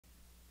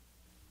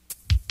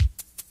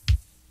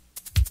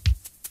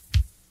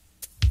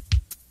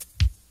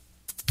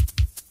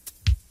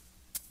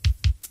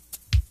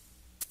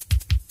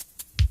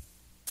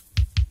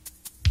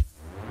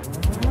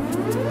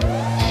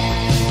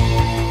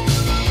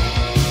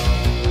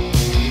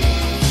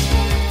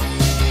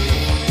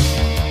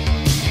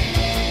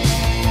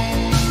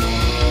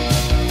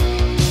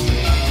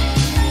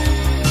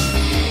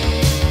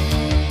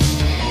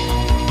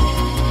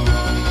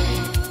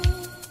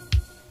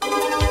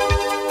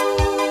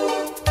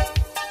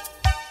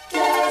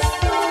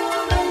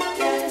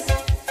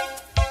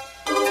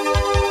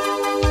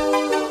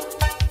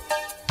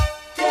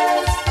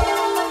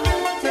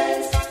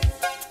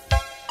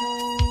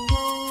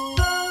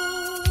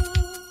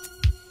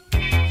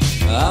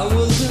I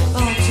was an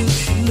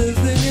artist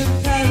living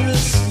in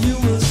Paris, you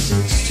were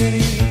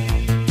 16.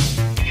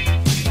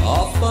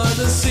 Off by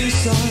the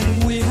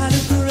seaside, we had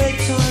a great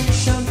time,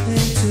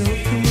 champagne till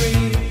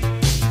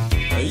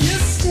 3. You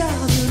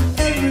styled in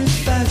every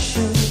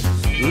fashion,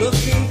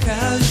 looking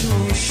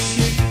casual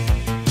chic.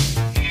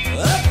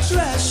 A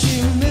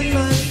trashy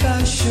midnight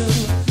fashion,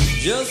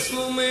 just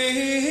for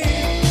me.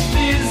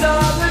 These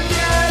are the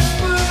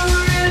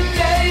desperate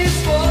days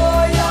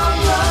for young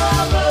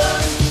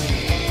lovers.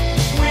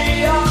 We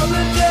are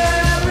the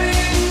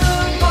daring, the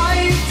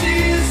mighty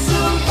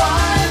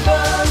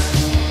survivors.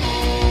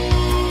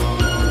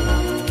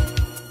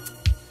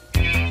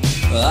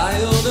 I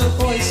order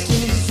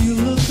oysters, you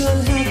look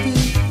unhappy,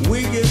 we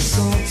get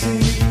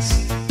salties.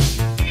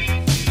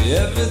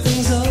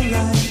 Everything's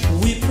alright,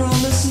 we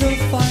promise no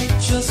fight,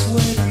 just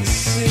wait and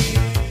see.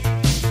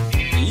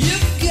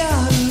 You've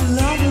got a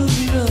lot of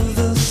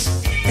nervous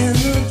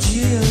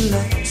energy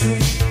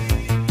electric.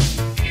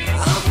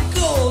 I'm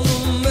gonna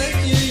make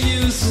you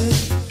use it,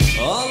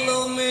 all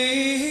of me.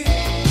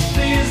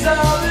 These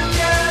are the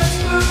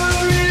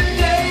desperate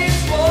days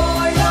for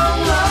young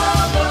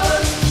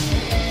lovers.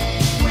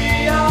 We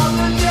are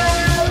the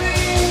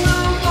daring, the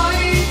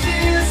mighty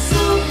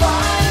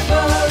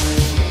survivors.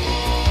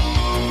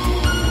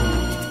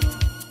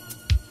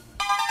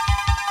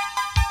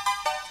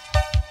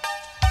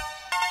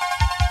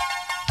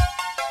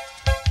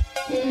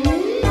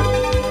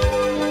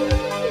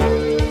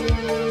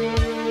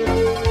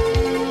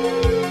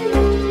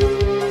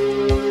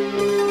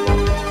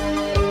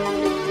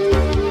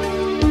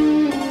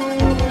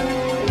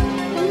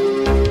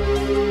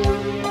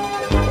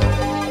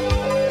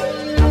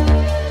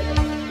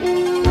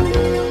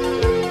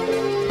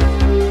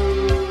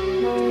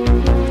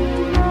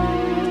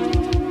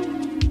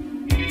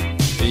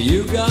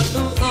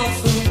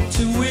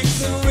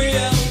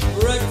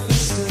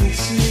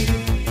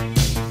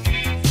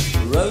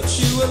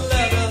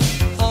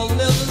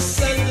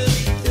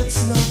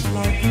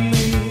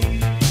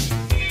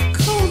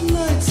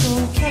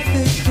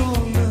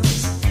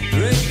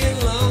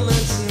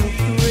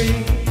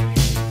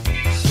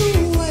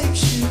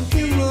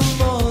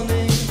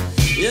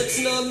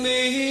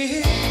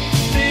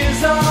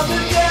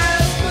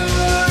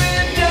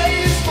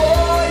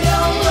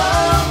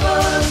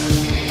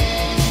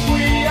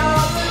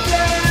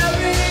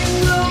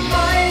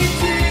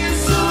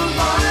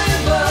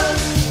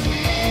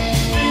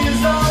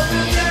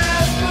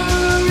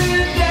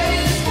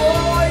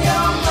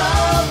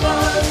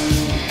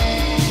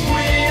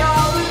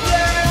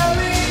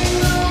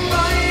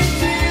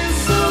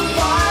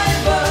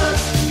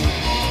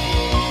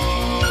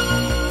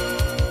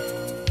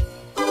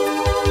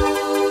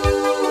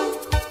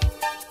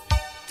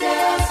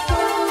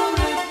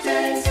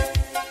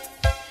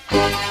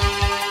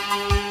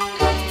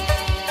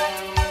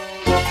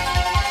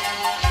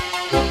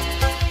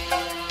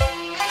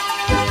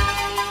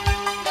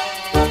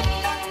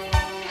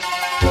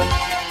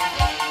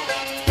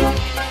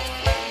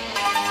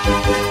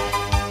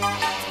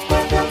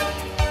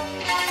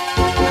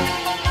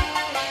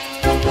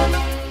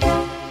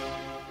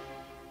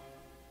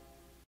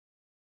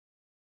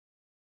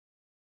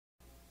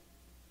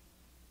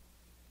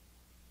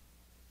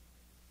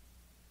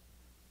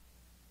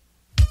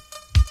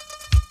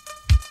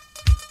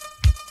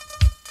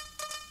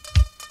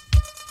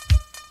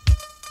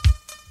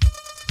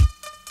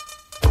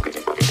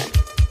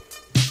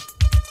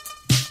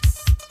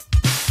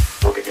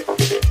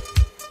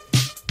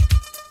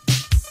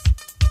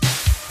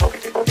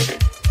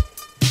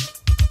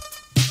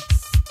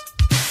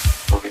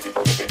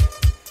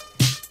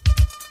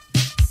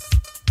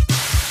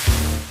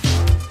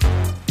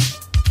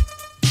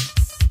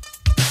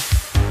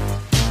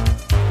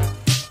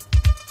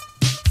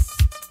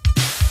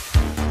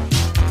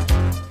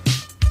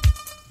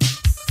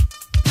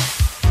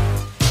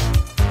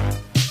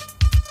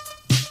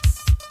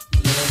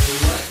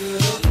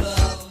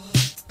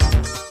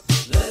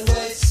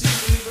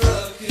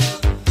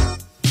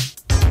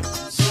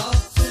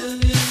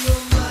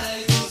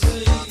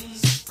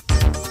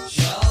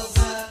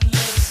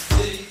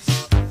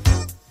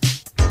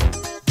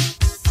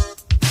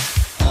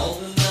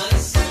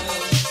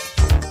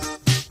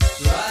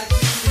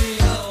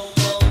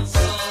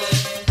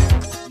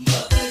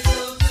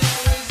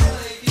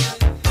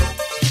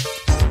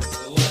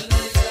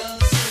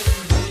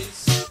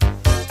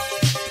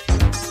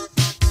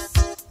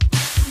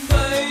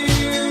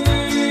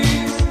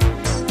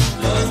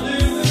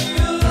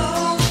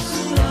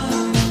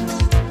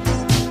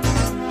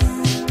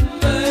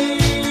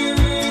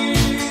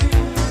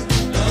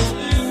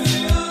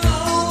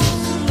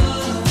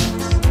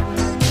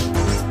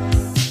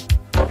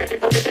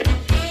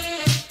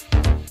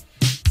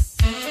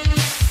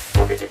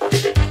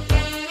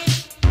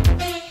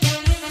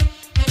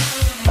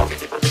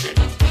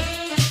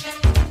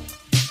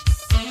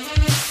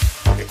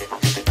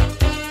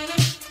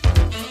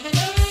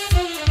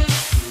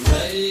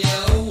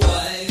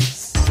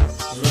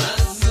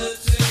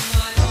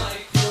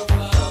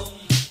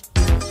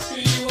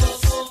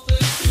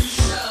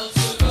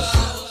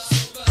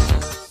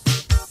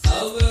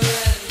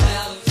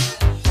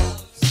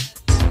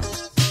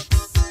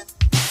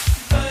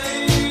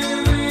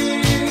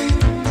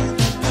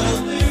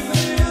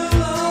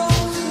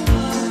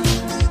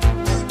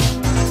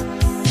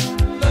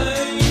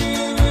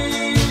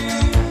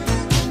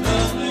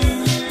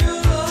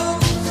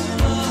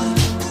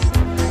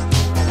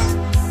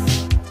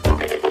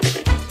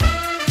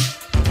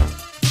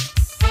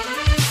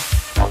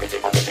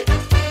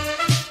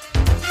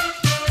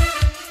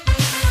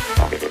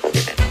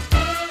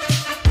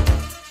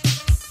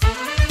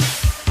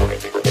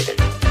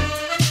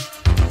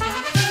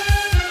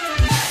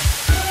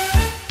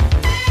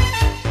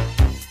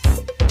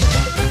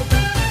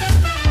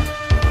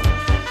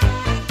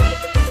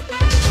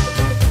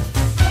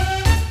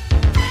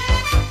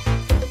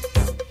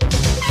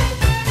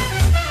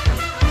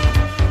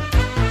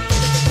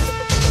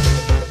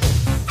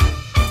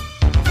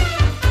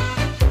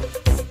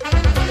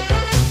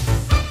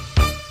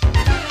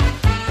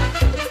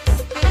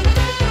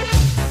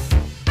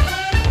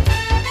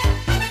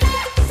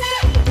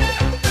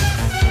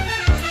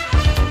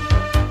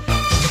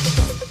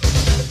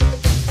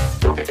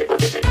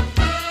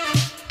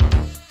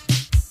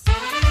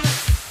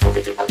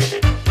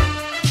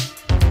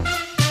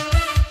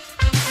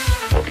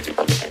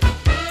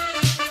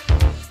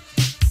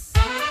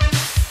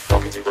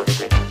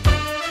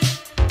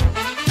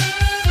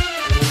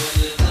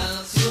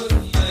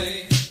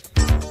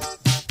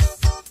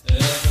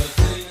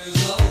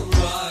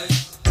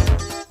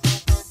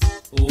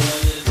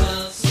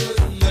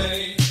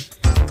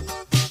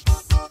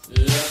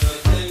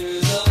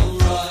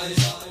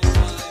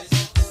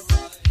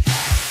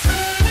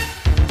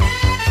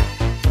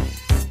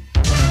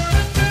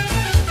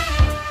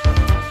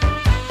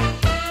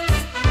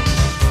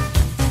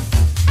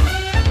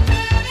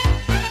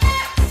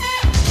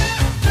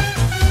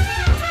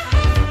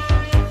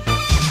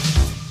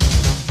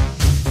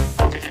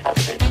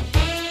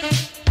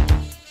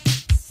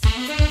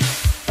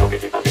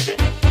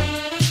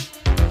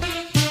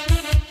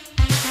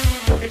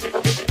 You're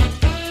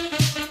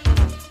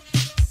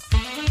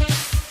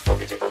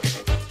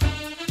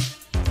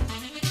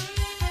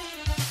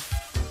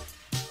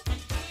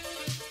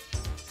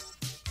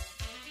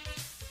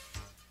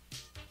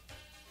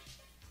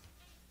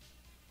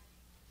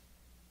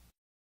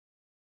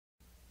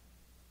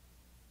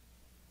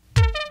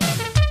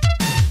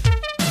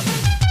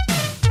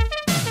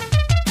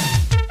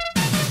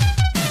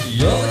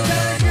the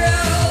kind of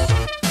girl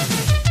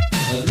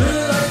I'd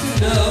really like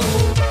to know.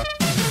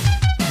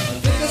 I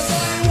think I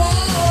saw you once.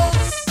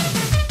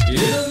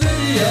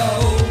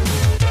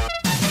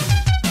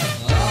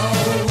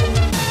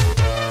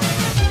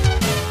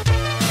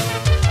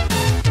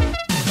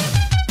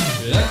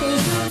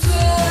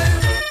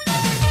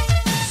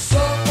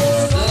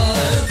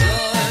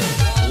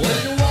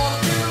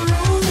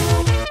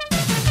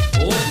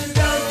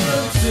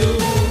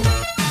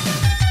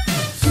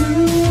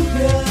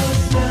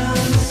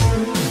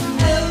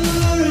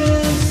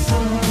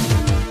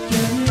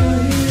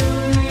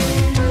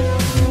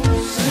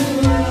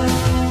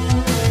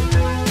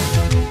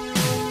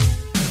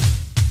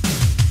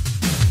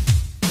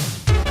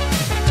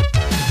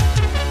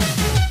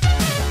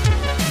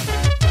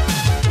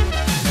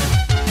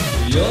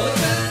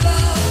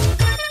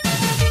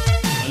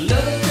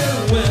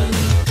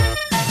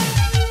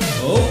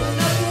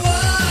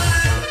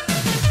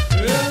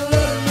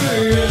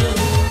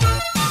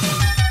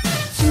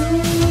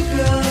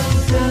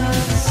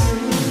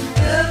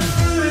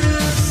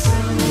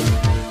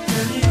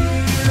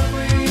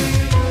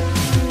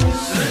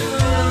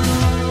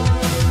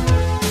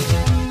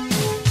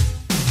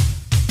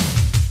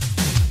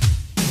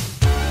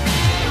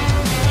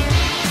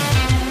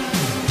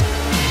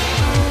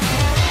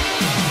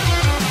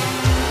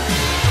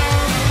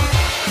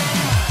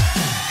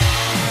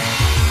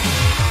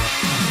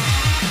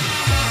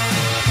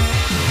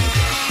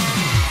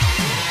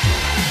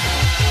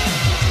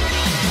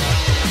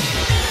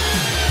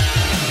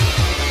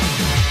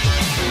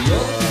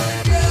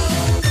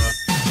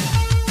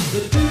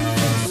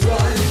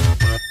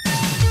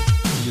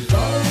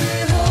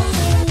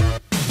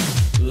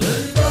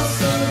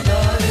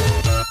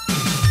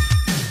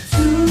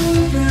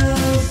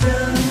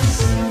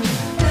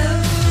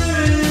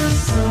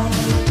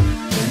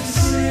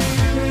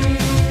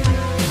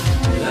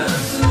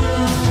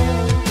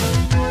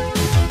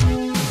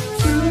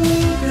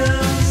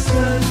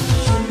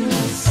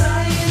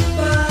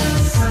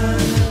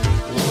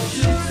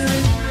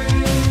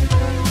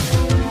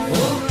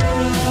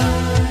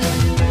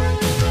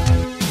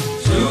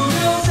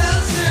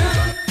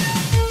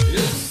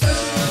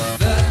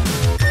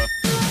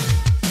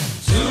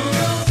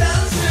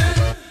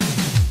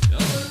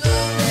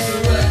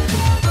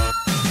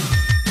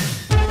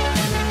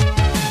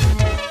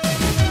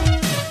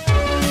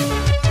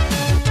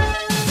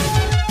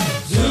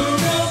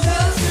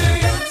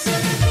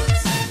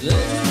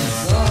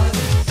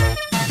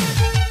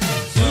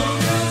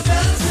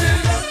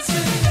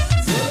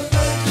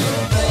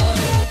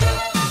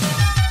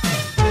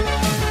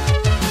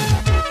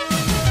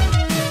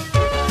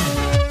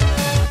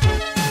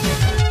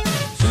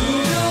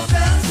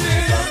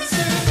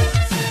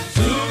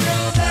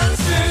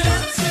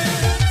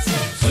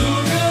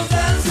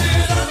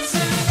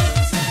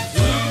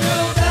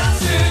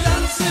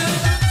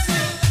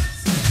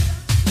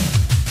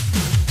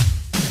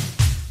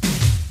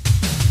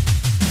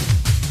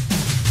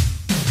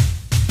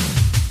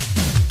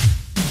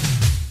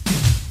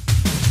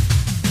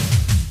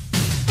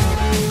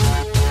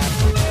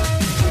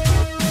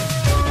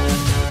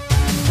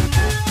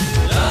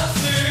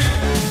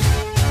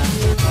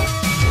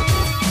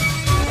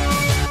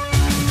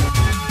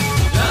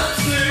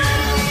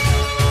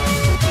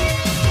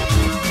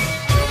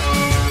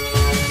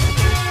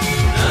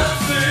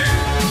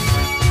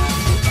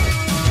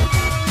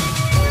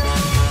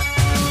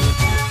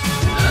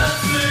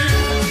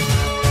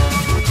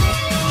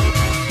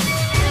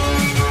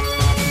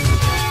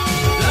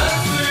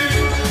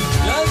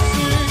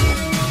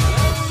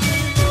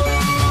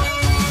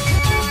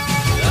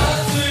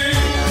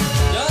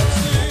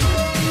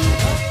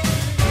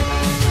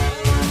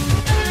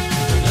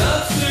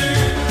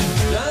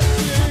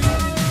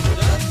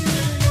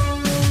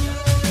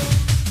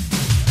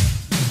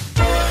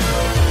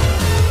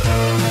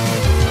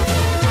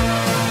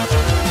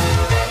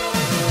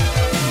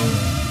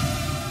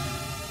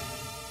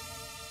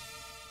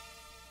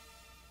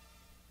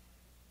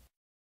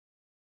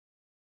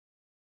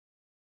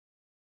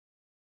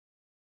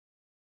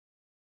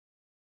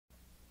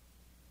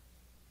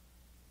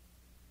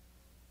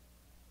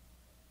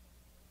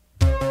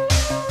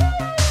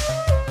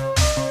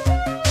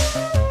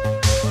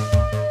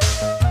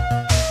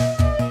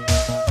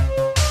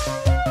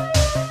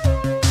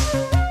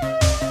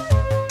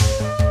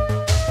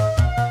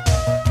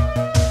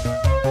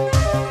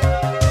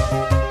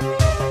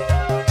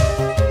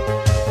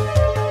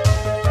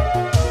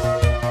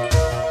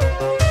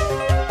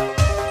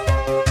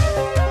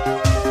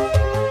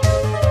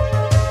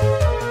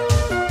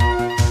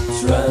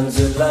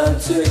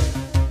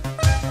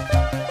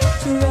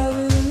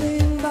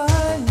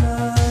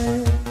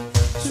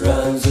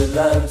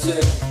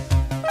 transatlantic.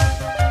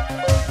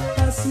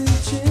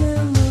 Passage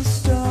in the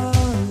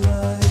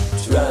starlight.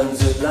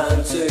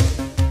 Transatlantic.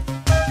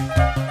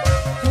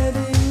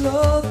 Heading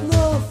north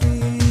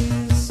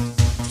northeast.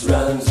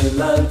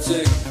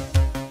 Transatlantic.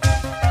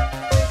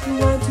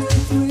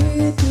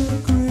 93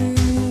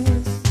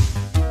 degrees.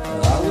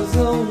 I was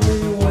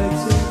only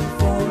waiting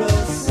for a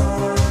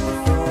sign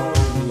from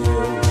you.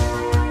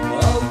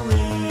 A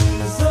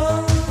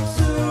reason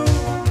to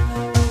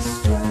be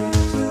straight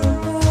to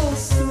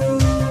pass through.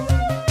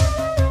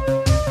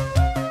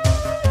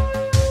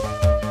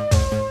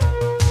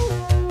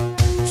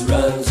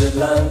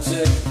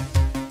 Transatlantic.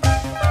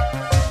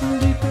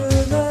 Deeper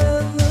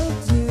than the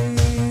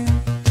deep.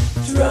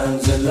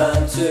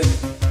 Transatlantic.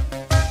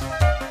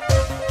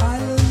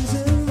 Islands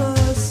in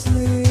my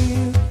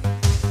sleep.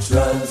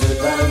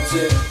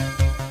 Transatlantic.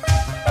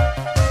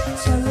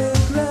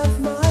 Telegraph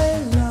my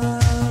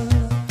love.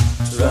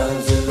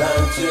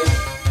 Transatlantic.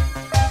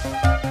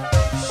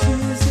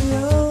 She's the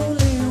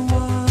only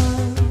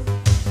one.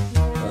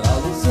 I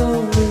was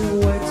only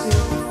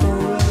waiting for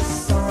a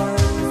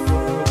sign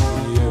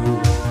from you.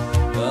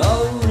 A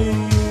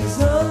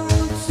reason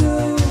to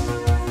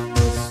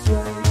go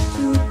straight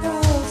to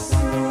pass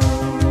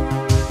through.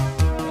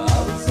 I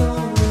was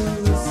only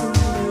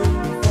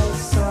listening for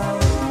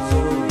signs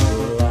of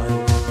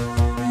life.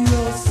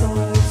 Your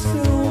sighs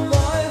fill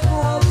my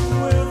heart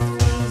with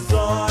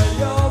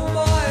desire,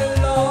 my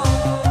love.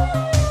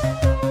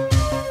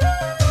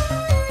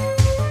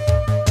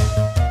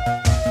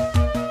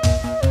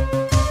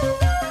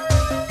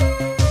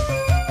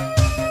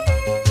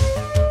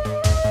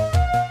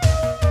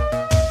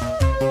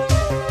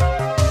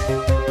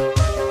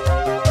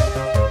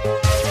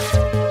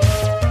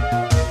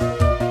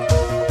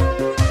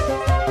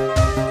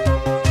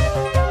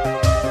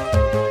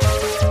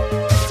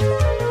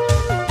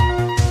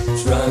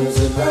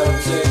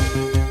 Transatlantic.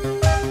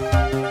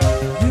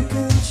 You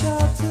can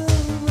charter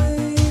me.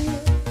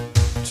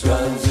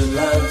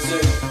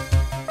 Transatlantic.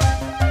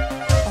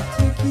 I'll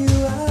take you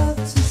out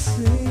to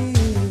sea.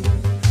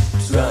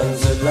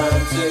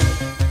 Transatlantic.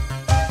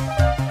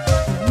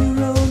 A new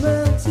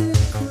romantic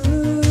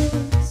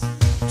cruise.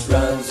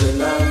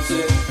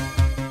 Transatlantic.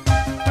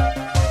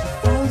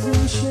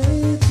 1,000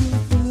 shades of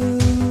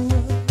blue.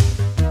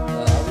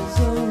 I was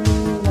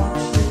only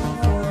watching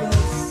for a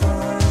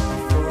sign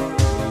from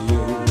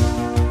you.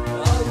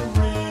 A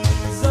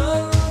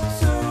reason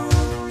to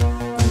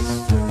be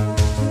straight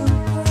to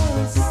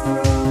pass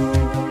through.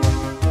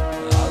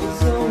 I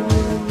was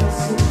only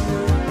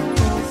listening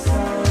for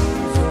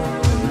signs of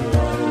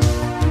life.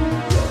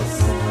 Your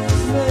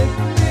signs make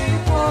me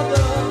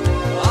harder.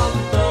 I'm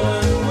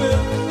burning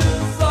with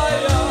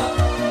desire.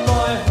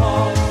 My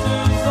heart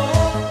is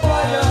on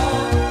fire,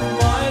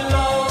 my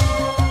love.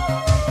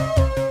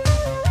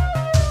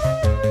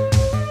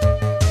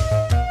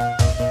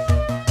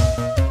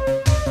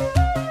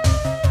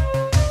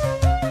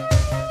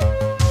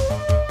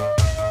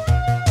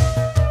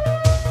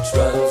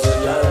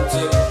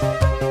 Transatlantic.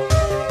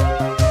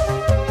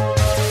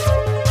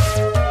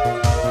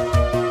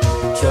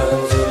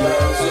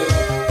 Transatlantic. Transatlantic.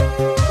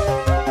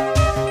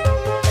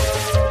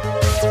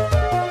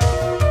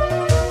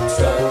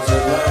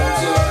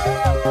 Transatlantic.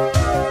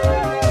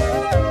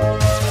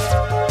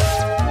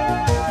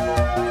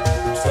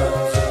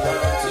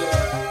 Transatlantic.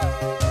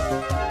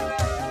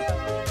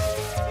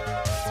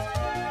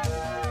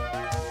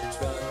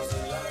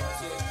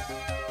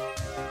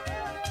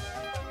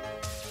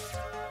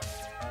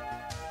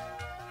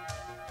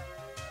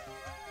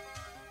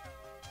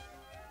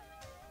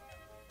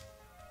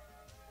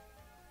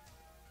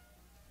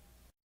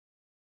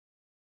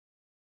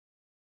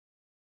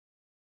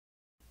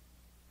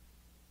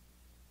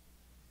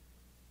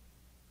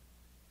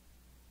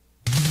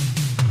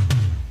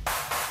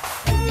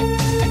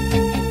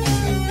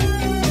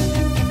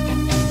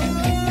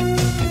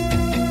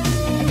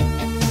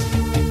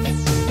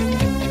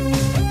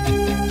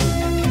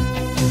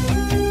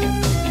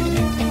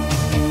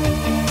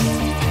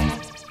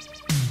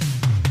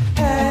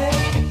 Hey,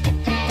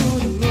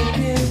 good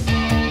looking.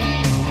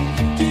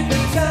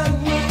 Keeping time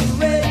with the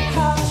red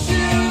hot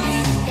shoes.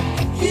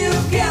 You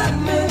got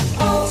me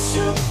all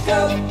shook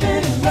up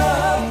in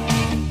love.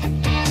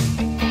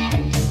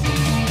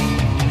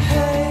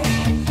 Hey,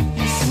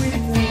 you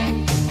sweet thing.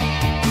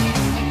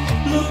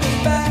 Looking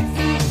back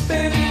through the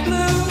baby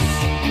blues.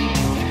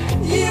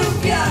 You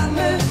got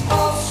me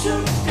all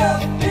shook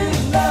up in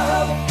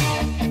love.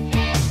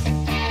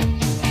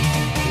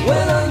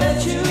 When I met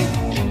you,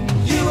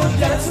 you were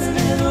dancing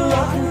in a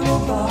rock and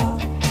roll bar.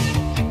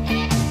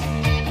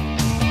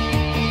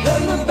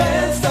 Then the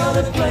band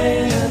started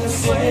playing and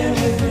swaying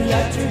with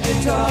electric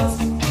guitars.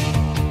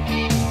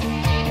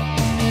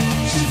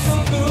 She's so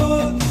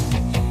good,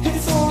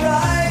 it's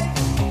alright.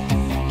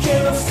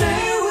 Can I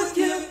stay with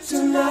you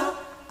tonight?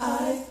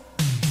 I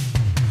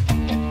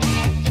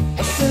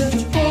sent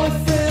your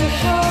boyfriend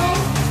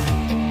home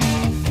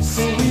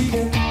so we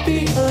can be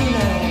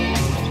alone.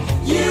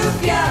 You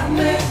got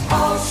me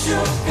all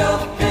shook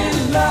up in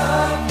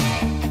love.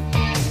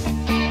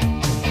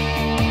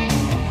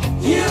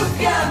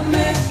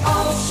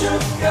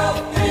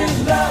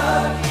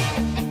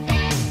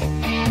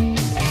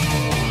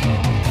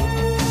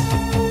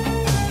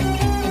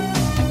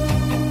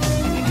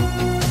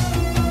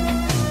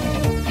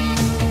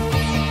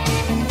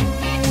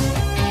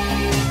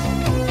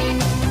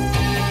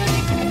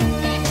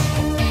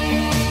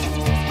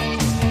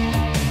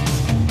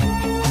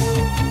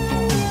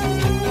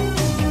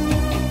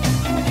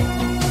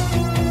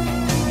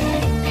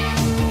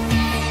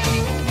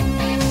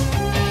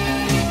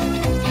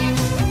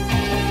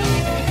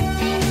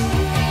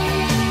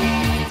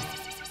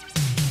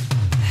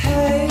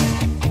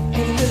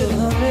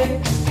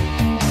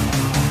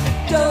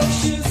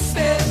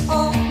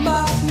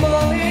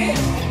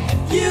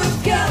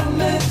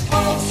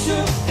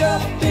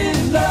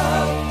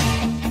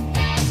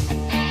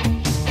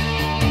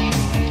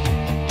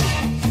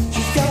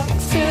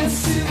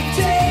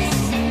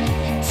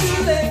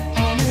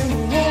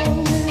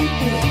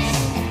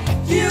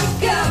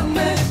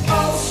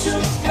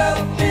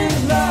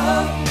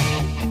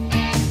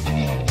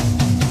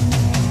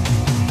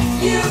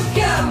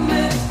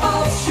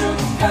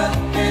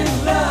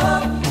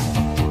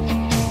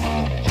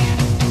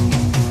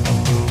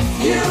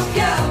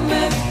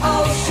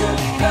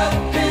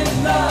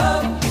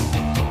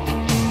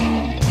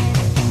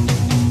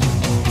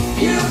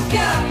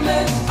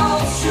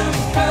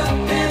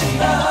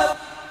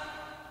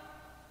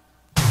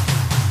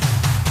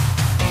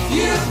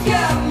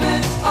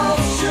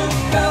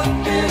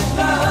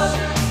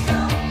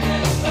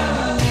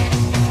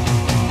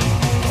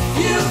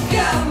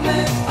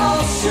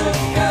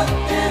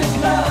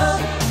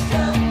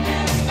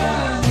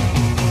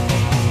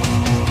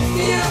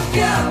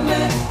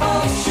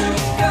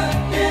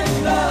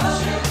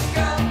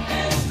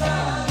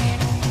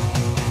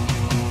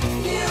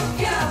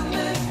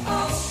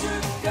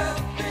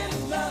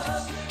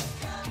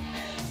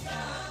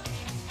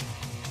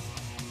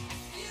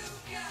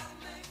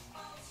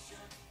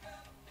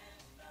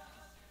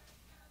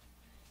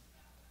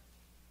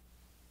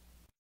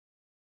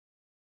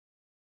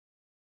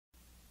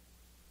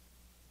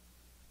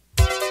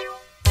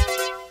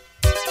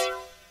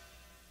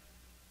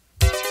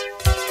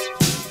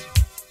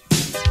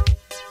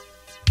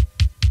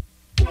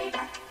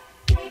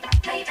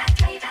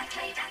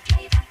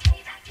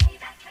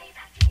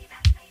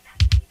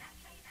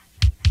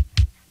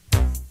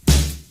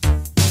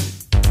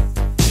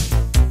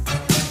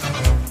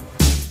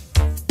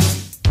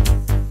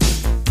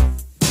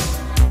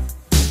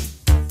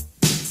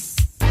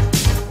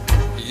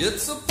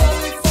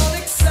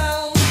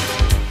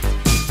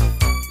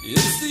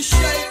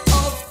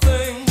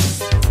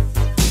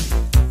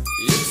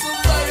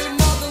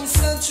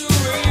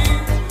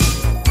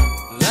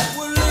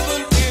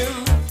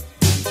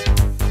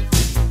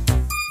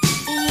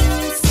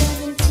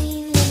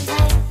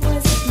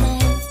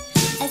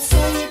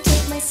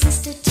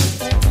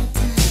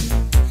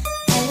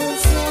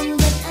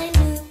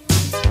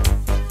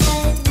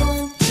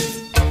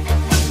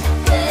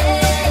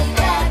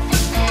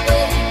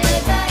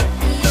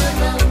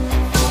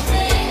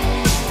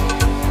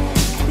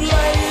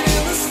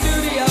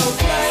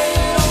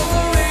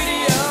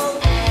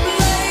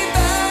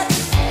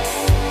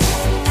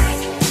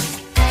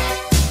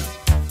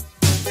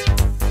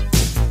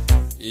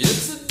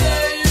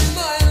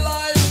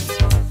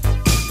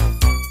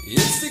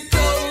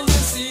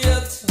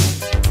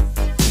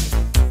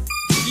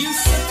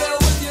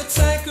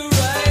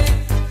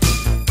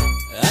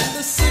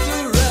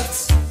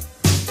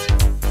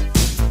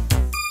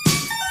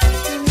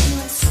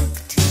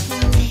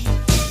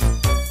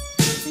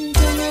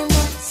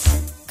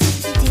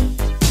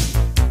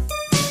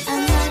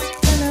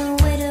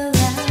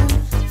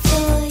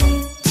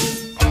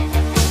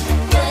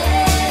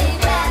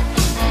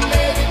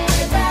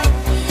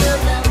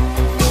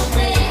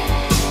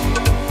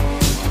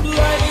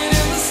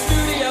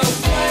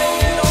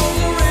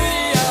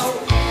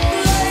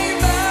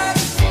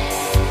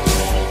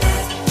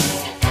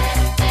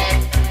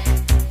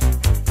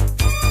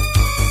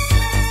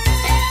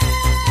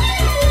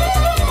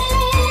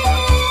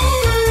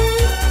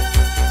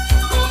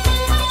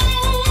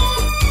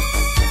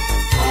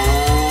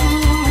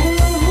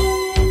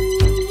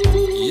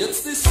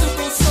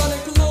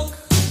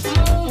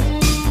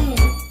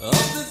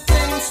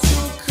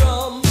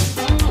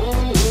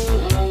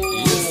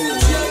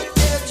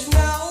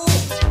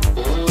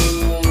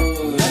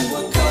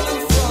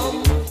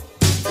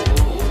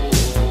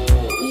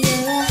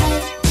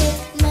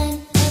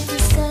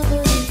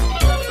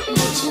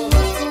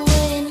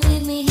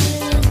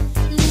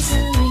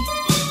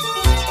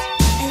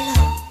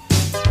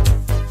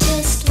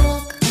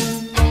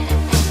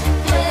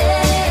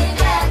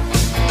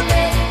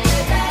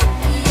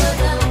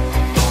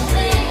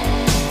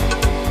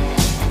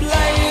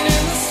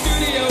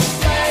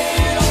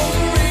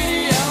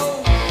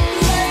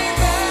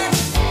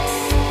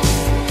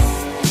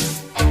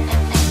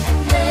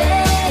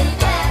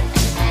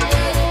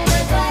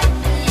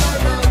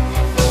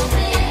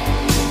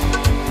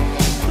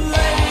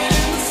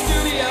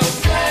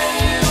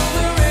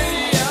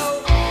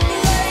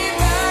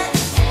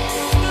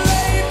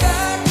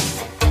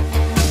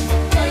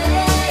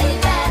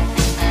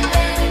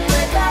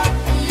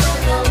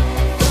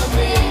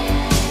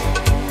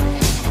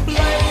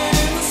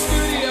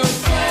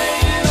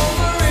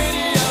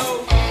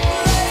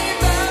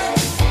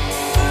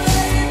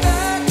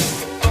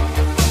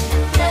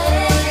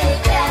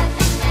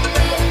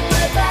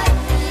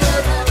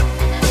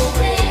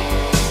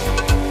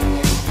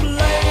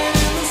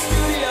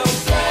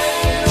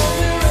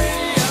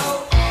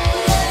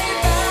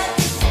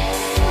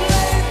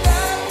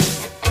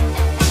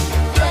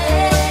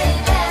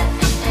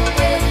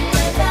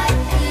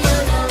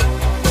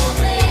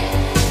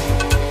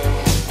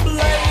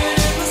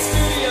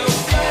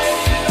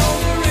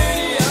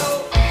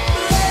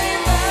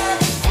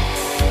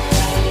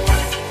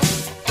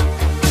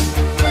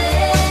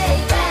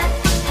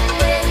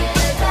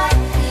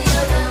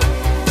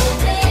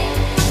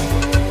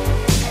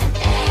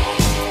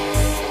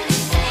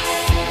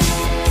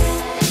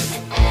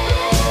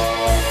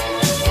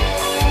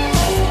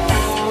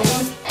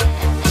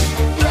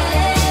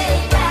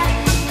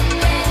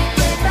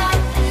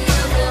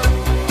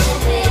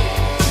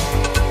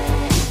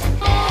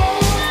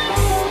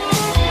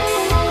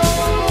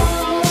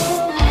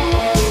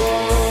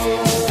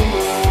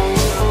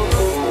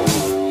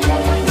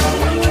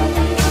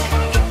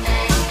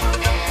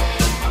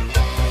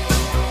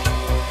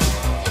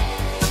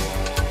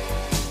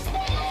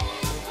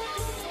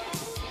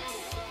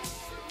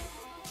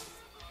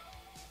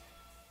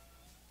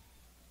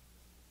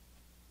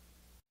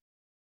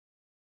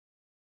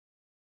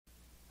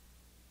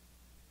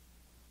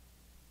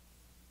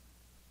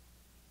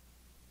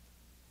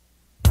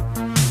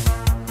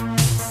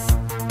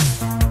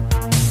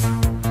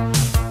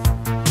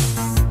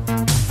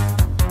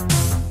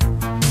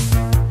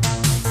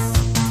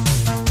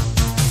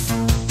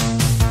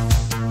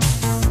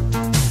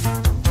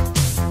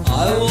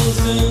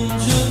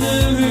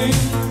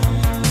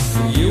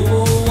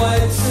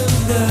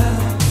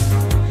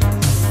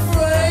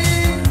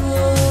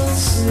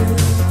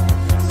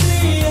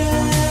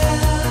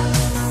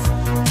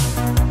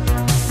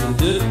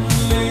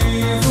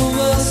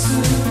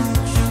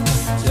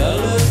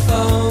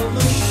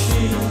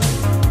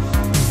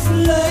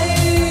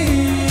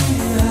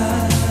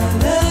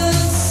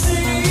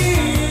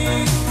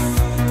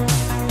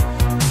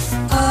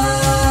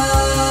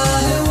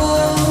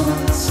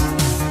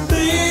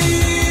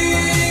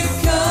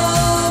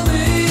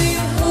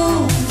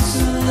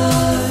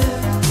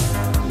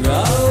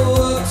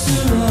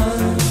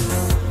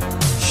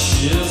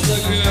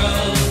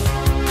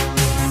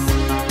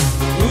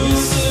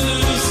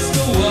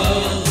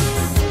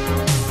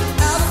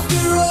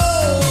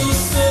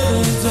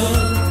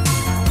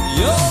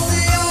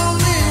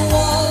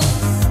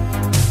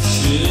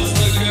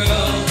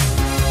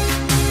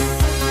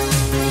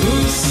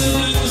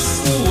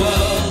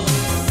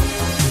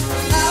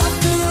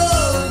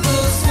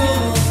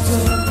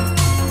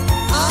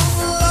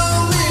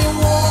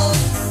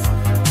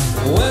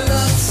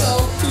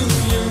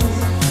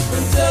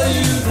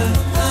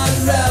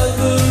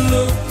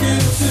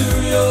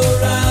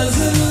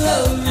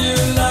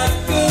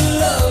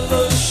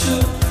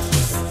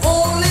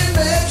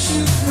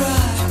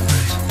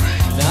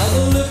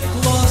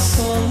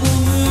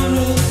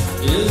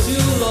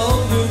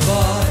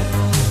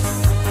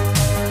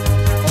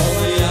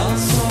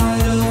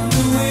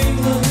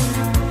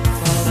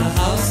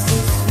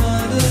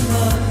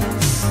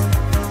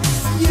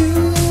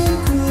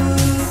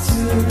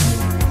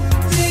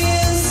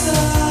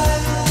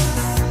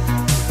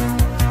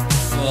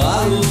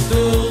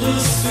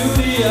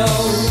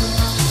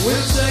 We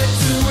take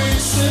 2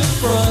 weeks in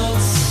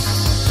France,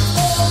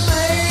 or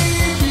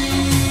maybe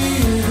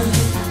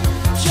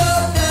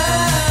Jordan.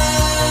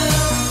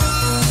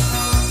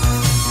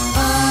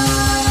 I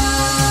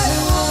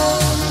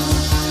won't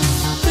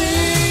be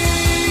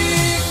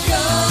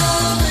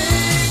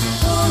coming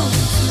home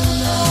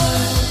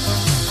tonight.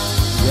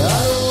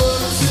 Gotta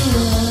work to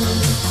run.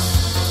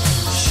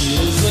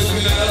 She's a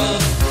girl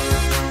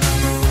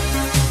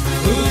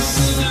who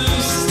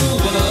seduced the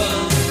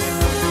world.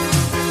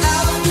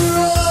 After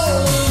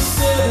all is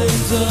said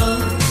and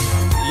done,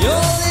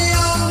 you're the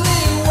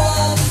only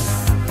one.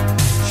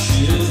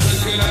 She's the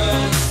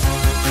girl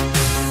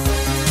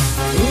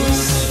who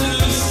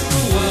seduced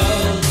the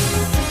world.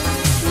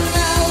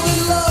 Now the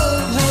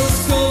love has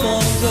come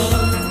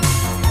undone.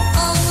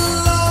 I'm the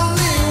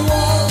lonely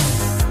one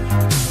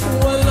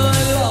when I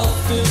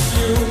laughed at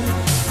you,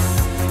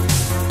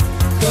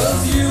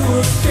 'cause you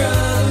were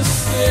kinda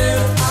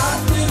scared. I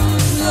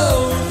didn't know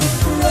the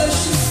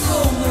precious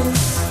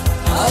moments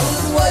I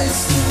was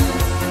wasting.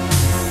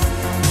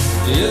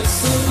 It's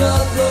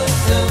another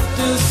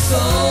empty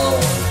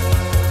song,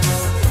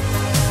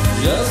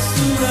 just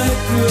to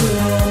make you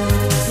long.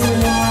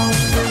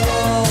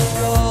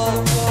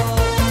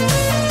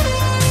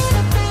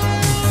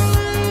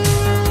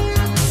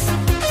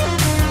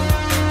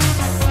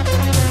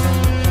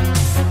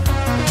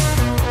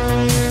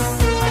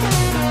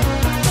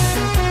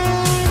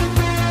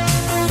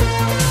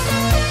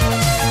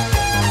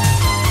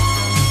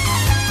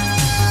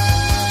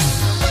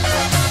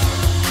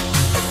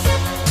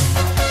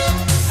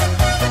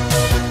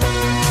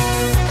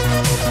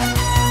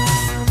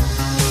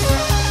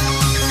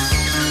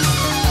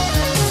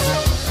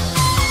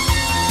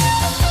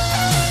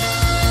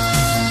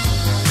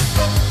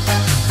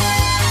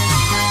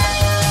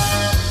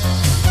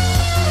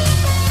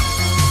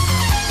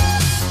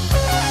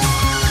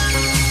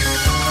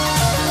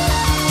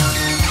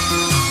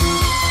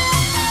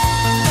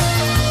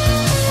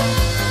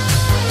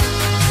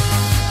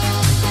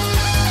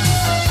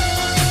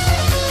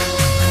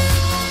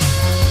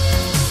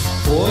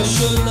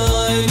 Porsche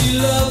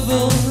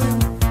 911,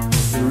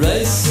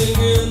 racing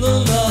in the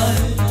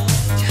night.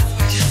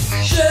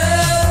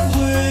 Jet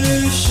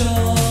wish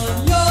on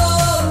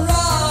your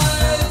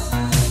right.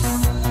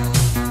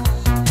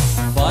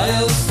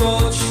 Fire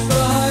scorched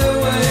the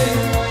highway,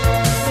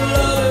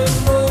 blood and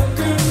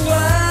broken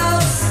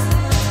glass.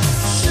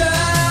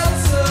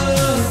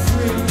 Shattered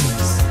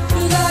dreams,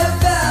 life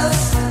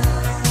fast.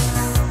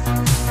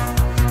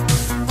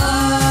 I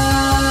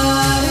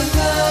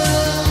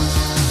can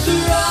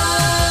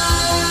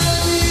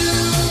drive you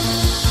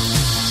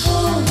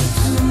home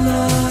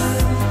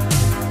tonight.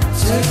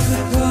 Take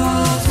the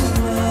car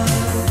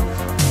tonight.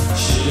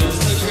 She's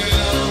the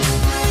girl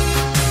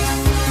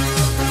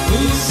who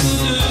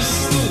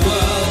seduced the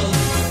world.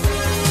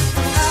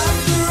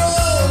 After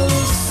all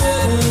is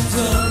said and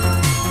done,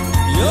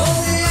 you're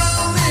the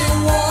only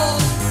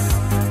one.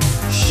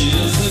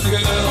 She's the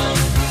girl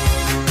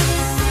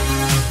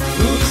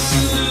who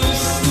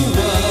seduced the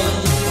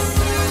world.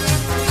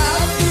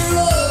 After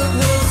all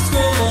has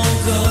come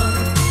undone,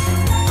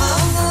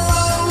 I'm the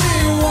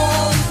only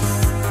one.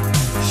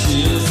 She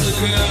is the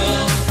girl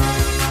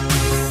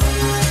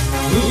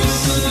who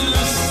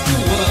seduced the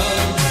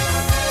world.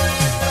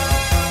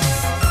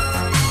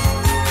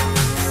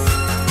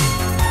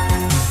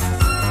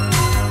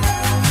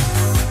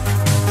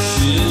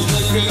 She is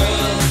the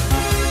girl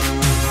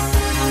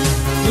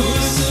who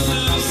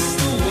seduced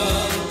the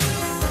world.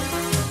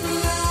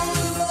 Now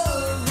the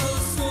love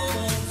has come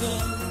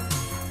undone,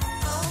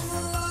 I'm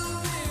the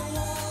only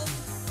one.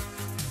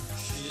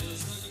 She is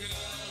the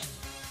girl.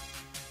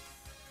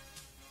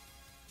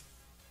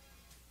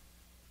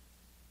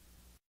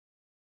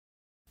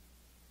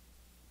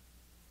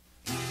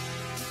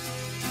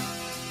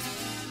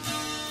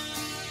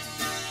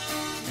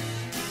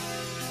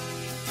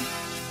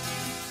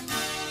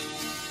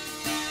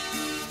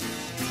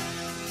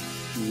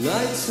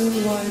 Nights in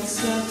white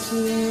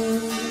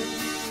satin,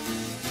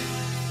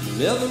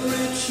 never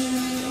reaching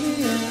the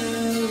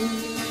end.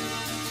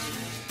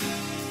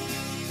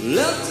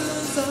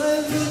 Letters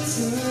I've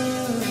written,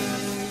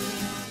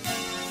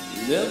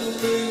 never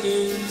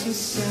meaning to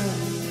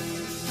send.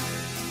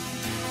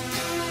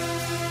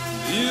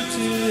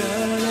 Beauty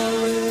I'd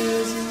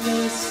always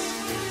missed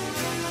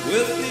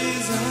with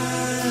these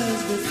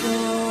eyes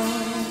before.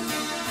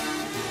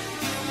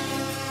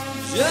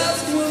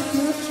 Just what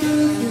the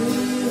truth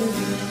is,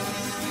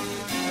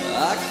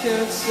 I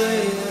can't say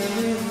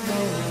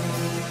anymore,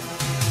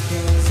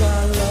 'cause I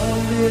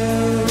love you.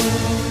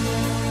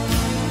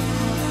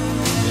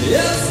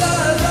 Yes,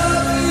 I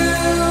love you.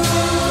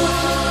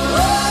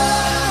 Oh,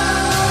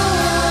 I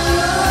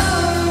love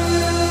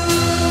you.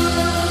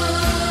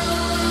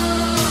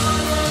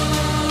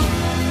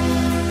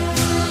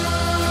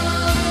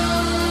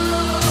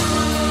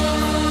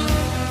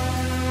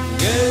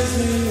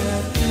 Gazing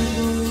at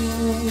you,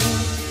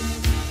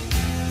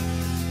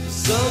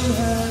 some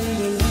hand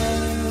in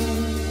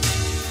hand,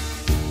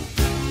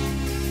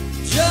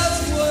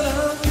 just what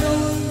I'm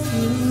going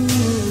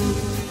through.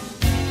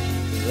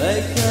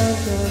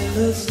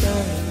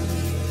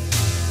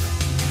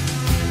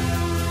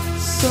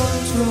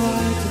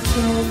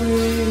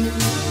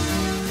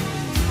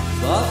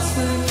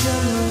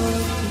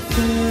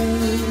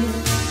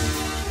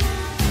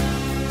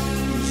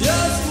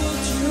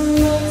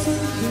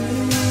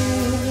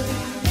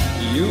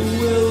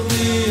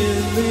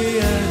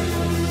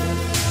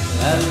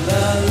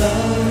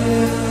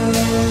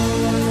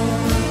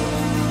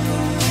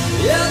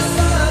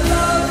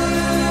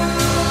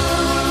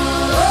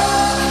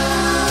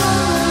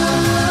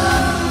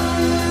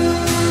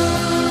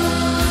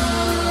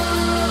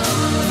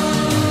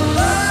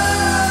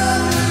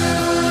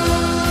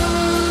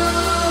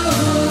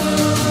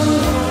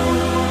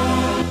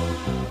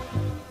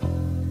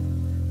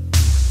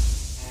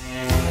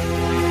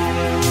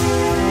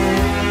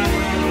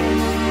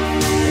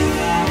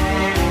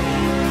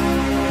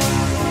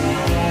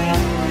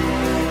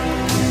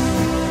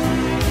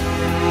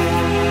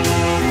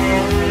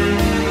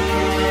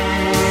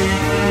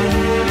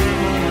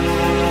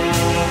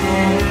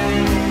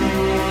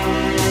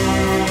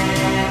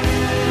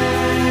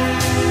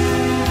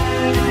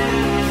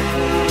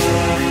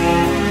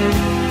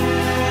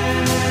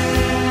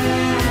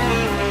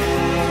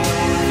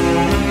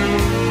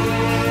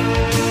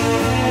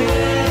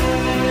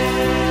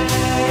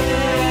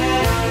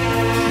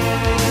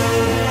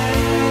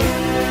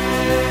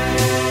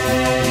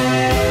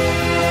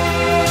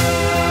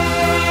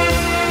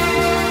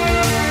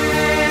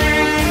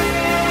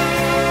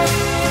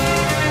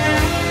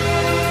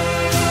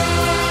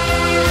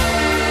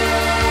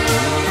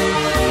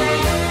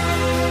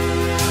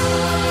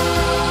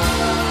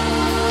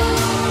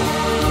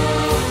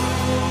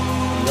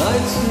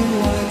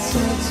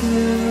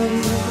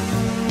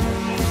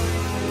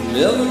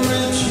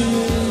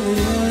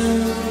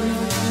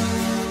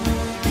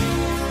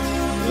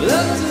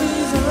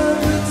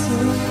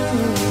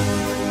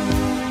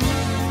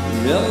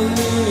 never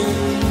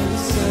meaning to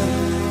say.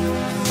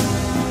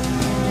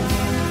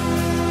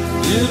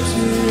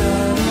 Beauty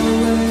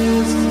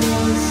always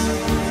was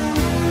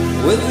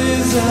with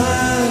these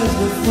eyes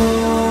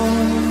before.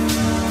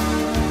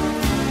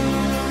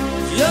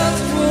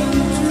 Just what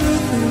the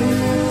truth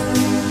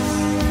is,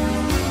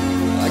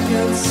 I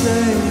can't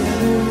say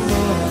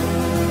anymore.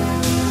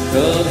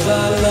 'Cause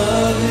I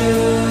love you.